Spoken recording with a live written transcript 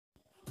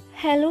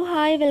Hello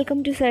hi welcome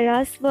to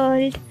സെറാസ്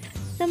world.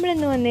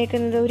 നമ്മളിന്ന്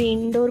വന്നേക്കുന്നത് ഒരു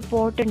ഇൻഡോർ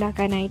പോട്ട്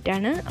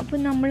ഉണ്ടാക്കാനായിട്ടാണ്. അപ്പോൾ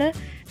നമ്മൾ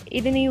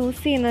ഇതിന്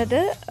യൂസ് ചെയ്യുന്നത്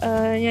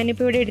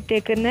ഞാനിപ്പോൾ ഇവിടെ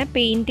എടുത്തേക്കുന്ന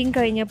പെയിൻറ്റിങ്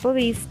കഴിഞ്ഞപ്പോൾ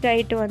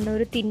വേസ്റ്റായിട്ട് വന്ന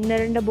ഒരു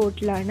തിന്നറിൻ്റെ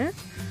ബോട്ടിലാണ്.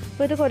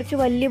 അപ്പോൾ ഇത് കുറച്ച്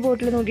വലിയ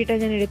ബോട്ടിൽ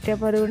നോക്കിയിട്ടാണ് ഞാൻ എടുത്തത്.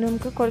 അപ്പോൾ അതുകൊണ്ട്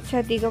നമുക്ക്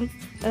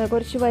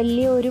കുറച്ച്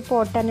വലിയ ഒരു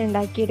പോട്ടാണ്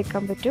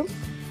ഉണ്ടാക്കിയെടുക്കാൻ പറ്റും.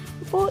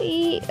 അപ്പോൾ ഈ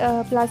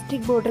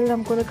പ്ലാസ്റ്റിക് ബോട്ടിൽ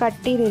നമുക്കൊന്ന്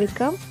കട്ട്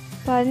ചെയ്തെടുക്കാം.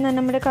 അപ്പോൾ അതിന് തന്നെ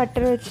നമ്മുടെ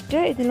കട്ടർ വെച്ചിട്ട്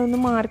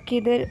ഇതിലൊന്ന് മാർക്ക്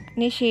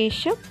ചെയ്തതിന്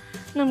ശേഷം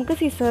നമുക്ക്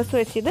സിസേഴ്സ്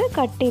വെച്ച് ഇത്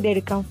കട്ട്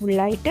ചെയ്തെടുക്കാം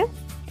ഫുള്ളായിട്ട്.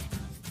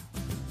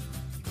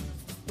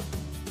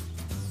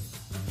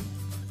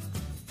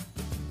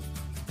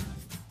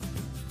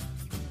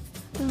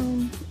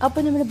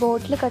 അപ്പോൾ നമ്മുടെ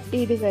ബോട്ടിൽ കട്ട്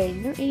ചെയ്ത്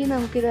കഴിഞ്ഞു. ഇനി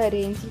നമുക്കിത്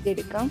അറേഞ്ച്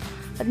ചെയ്തെടുക്കാം.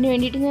 അതിന്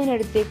വേണ്ടിയിട്ട് ഞാൻ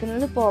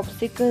എടുത്തേക്കുന്നത്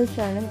പോപ്സിക്കിൾസ്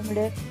ആണ്,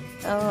 നമ്മുടെ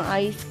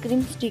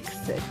ഐസ്ക്രീം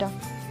സ്റ്റിക്സ് കേട്ടോ.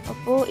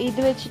 അപ്പോൾ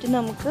ഇത് വെച്ചിട്ട്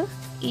നമുക്ക്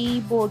ഈ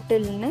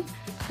ബോട്ടിലിന്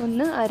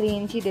ഒന്ന്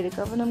അറേഞ്ച്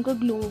ചെയ്തെടുക്കാം. അപ്പോൾ നമുക്ക്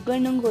ഗ്ലൂ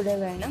ഗണ്ണും കൂടെ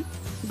വേണം.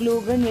 ഗ്ലൂ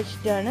ഗൺ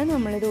വെച്ചിട്ടാണ്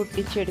നമ്മളിത്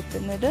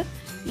ഒട്ടിച്ചെടുക്കുന്നത്.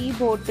 ഈ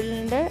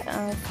ബോട്ടിലിൻ്റെ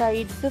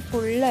സൈഡ്സ്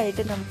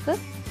ഫുള്ളായിട്ട് നമുക്ക്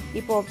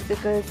ഈ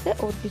പോപ്സിക്കിൾസ്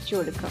ഒട്ടിച്ചു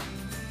കൊടുക്കാം.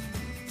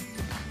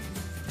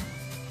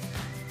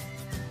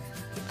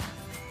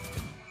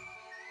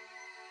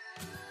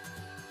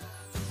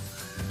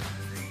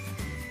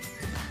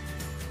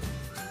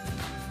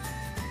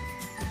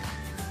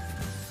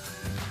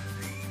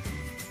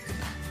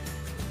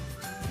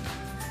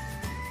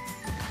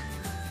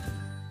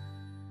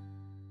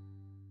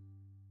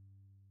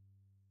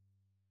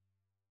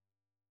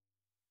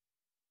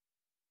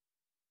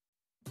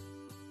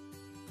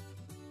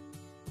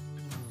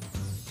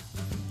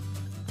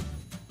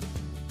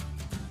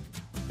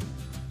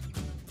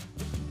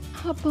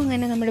 അപ്പോൾ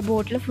അങ്ങനെ നമ്മുടെ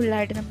ബോട്ടിൽ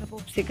ഫുള്ളായിട്ട് നമ്മൾ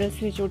പോപ്സിക്കിൾസ്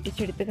വെച്ച്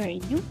ഒട്ടിച്ചെടുത്ത്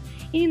കഴിഞ്ഞു.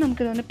 ഇനി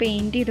നമുക്കിതൊന്ന്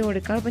പെയിൻറ്റ് ചെയ്ത്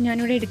കൊടുക്കാം. അപ്പോൾ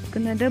ഞാനിവിടെ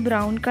എടുക്കുന്നത്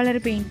ബ്രൗൺ കളർ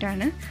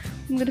പെയിൻറ്റാണ്.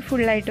 നമുക്കിത്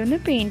ഫുള്ളായിട്ടൊന്ന്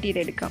പെയിൻറ്റ്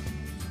ചെയ്തെടുക്കാം.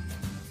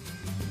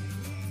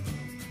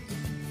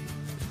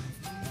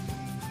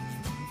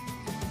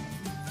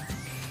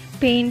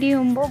 പെയിൻറ്റ്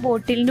ചെയ്യുമ്പോൾ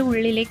ബോട്ടിലിൻ്റെ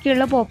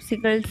ഉള്ളിലേക്കുള്ള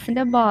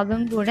പോപ്സിക്കിൾസിൻ്റെ ഭാഗം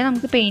കൂടെ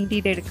നമുക്ക് പെയിൻറ്റ്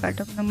ചെയ്തെടുക്കാം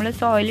കേട്ടോ. നമ്മൾ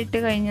സോയിലിട്ട്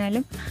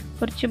കഴിഞ്ഞാലും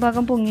കുറച്ച്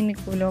ഭാഗം പൊങ്ങി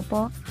നിൽക്കുമല്ലോ,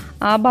 അപ്പോൾ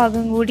ആ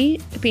ഭാഗം കൂടി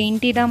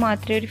പെയിൻറ്റ് ചെയ്താൽ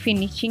മാത്രമേ ഒരു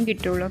ഫിനിഷിങ്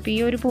കിട്ടുള്ളൂ. അപ്പോൾ ഈ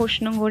ഒരു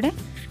പോർഷനും കൂടെ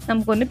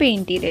നമുക്കൊന്ന്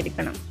പെയിൻറ്റ്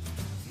ചെയ്തെടുക്കണം.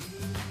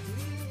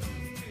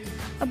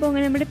 അപ്പോൾ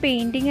അങ്ങനെ നമ്മുടെ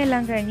പെയിൻറ്റിങ്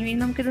എല്ലാം കഴിഞ്ഞു. ഇനി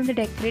നമുക്കിതൊന്ന്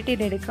ഡെക്കറേറ്റ്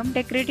ചെയ്തെടുക്കാം.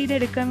 ഡെക്കറേറ്റ്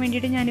ചെയ്തെടുക്കാൻ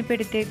വേണ്ടിയിട്ട് ഞാനിപ്പോൾ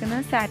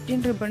എടുത്തേക്കുന്നത്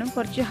സാറ്റിൻ റിബണും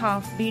കുറച്ച്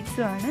ഹാഫ്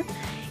ബീഡ്സും ആണ്.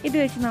 ഇത്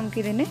വെച്ച്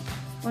നമുക്കിതിനെ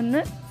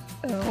ഒന്ന്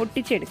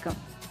ഒട്ടിച്ചെടുക്കാം.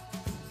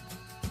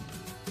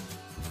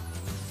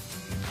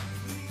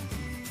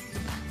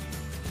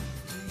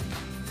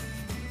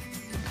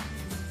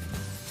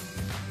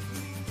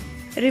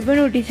 റിബൺ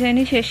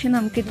ഒട്ടിച്ചതിന് ശേഷം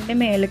നമുക്കിതിൻ്റെ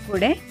മേലെ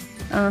കൂടെ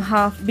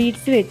ഹാഫ്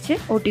ബീഡ്സ് വെച്ച്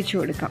ഒട്ടിച്ചു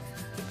കൊടുക്കാം.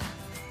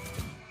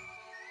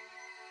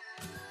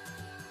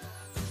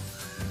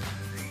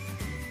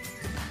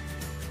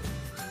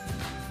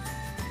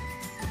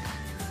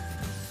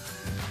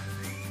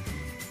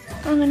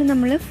 അങ്ങനെ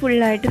നമ്മൾ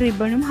ഫുള്ളായിട്ട്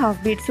റിബണും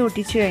ഹാഫ് ബീഡ്സും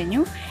ഒട്ടിച്ചു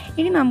കഴിഞ്ഞു.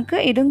 ഇനി നമുക്ക്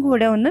ഇതും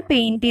കൂടെ ഒന്ന്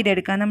പെയിൻറ്റ്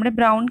ചെയ്തെടുക്കാം. നമ്മുടെ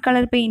ബ്രൗൺ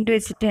കളർ പെയിൻറ്റ്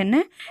വെച്ചിട്ട്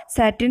തന്നെ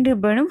സാറ്റിൻ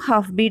റിബണും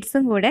ഹാഫ്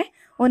ബീഡ്സും കൂടെ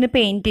ഒന്ന്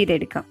പെയിൻറ്റ്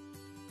ചെയ്തെടുക്കാം.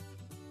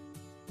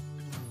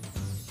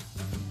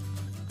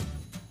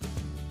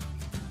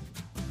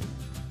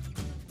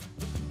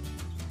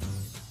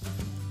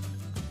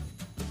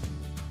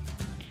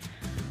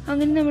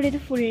 അങ്ങനെ നമ്മുടെ ഇത്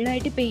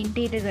ഫുള്ളായിട്ട്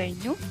പെയിൻറ്റ് ചെയ്ത്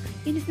കഴിഞ്ഞു.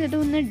 ഇനി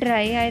ഇതൊന്ന്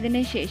ഡ്രൈ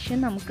ആയതിന് ശേഷം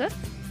നമുക്ക്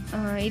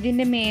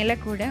ഇതിൻ്റെ മേലെ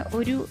കൂടെ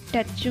ഒരു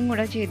ടച്ചും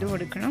കൂടെ ചെയ്ത്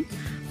കൊടുക്കണം.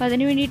 അപ്പോൾ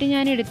അതിന് വേണ്ടിയിട്ട്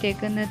ഞാൻ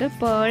എടുത്തേക്കുന്നത്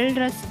പേൾ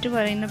റസ്റ്റ്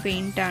പറയുന്ന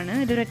പെയിൻറ്റാണ്.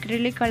 ഇത്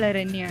അക്രിലിക് കളർ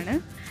തന്നെയാണ്.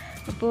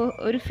 അപ്പോൾ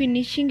ഒരു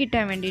ഫിനിഷിങ്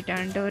കിട്ടാൻ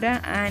വേണ്ടിയിട്ടാണ് കേട്ടോ, ഒരു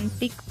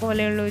ആൻറ്റിക്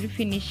പോലെയുള്ള ഒരു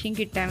ഫിനിഷിങ്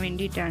കിട്ടാൻ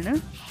വേണ്ടിയിട്ടാണ്.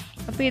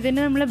 അപ്പോൾ ഇതിന്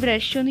നമ്മൾ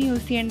ബ്രഷ് ഒന്നും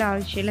യൂസ് ചെയ്യേണ്ട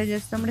ആവശ്യമില്ല.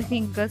 ജസ്റ്റ് നമ്മുടെ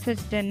ഫിംഗേഴ്സ്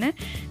വെച്ചിട്ട് തന്നെ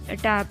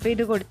ടാപ്പ്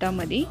ചെയ്ത് കൊടുത്താൽ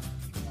മതി.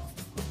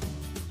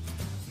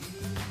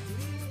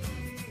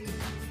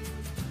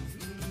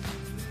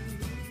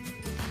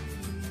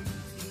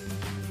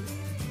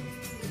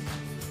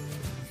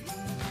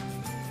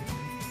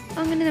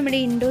 അങ്ങനെ നമ്മുടെ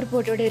ഇൻഡോർ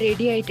പോട്ട് ഇവിടെ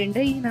റെഡി ആയിട്ടുണ്ട്.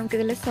 ഇനി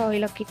നമുക്കിതിൽ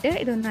സോയിലൊക്കെ ഇട്ട്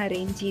ഇതൊന്ന്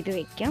അറേഞ്ച് ചെയ്ത്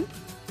വെക്കാം.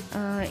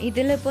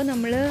 ഇതിലിപ്പോൾ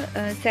നമ്മൾ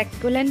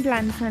സെക്കുലൻ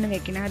പ്ലാന്റ്സ് ആണ്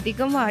വെക്കുന്നത്.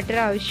 അധികം വാട്ടർ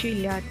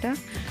ആവശ്യമില്ലാത്ത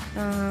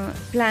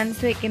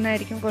പ്ലാന്റ്സ്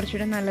വെക്കുന്നതായിരിക്കും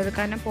കുറച്ചുകൂടെ നല്ലത്.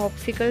 കാരണം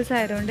പോപ്സിക്കിൾസ്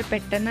ആയതുകൊണ്ട്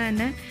പെട്ടെന്ന്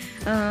തന്നെ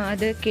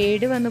അത്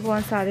കേട് വന്ന്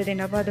പോകാൻ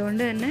സാധ്യതയുണ്ട്. അപ്പോൾ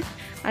അതുകൊണ്ട് തന്നെ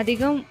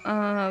അധികം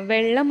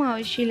വെള്ളം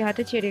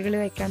ആവശ്യമില്ലാത്ത ചെടികൾ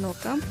വെക്കാൻ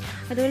നോക്കാം.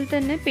 അതുപോലെ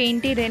തന്നെ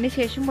പെയിൻറ്റ് ചെയ്തതിന്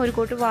ശേഷം ഒരു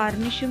കോട്ട്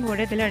വാർണിഷും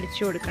കൂടെ ഇതിൽ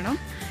അടിച്ചു കൊടുക്കണം.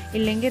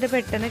 ഇല്ലെങ്കിൽ ഇത്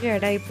പെട്ടെന്ന്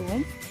കേടായി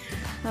പോവും.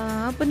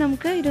 അപ്പോൾ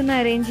നമുക്ക് ഇതൊന്ന്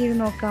അറേഞ്ച് ചെയ്ത്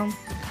നോക്കാം.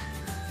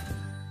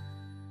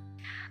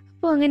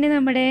 അപ്പോൾ അങ്ങനെ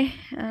നമ്മുടെ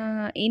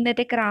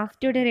ഇന്നത്തെ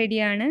ക്രാഫ്റ്റ് ഇവിടെ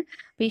റെഡിയാണ്.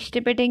 അപ്പോൾ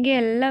ഇഷ്ടപ്പെട്ടെങ്കിൽ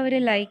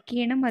എല്ലാവരും ലൈക്ക്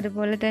ചെയ്യണം.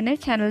 അതുപോലെ തന്നെ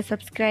ചാനൽ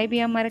സബ്സ്ക്രൈബ്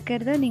ചെയ്യാൻ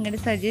മറക്കരുത്.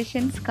 നിങ്ങളുടെ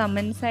സജഷൻസ്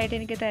കമൻസ് ആയിട്ട്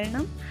എനിക്ക്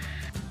തരണം.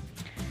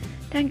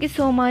 Thank you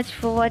so much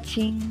for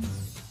watching.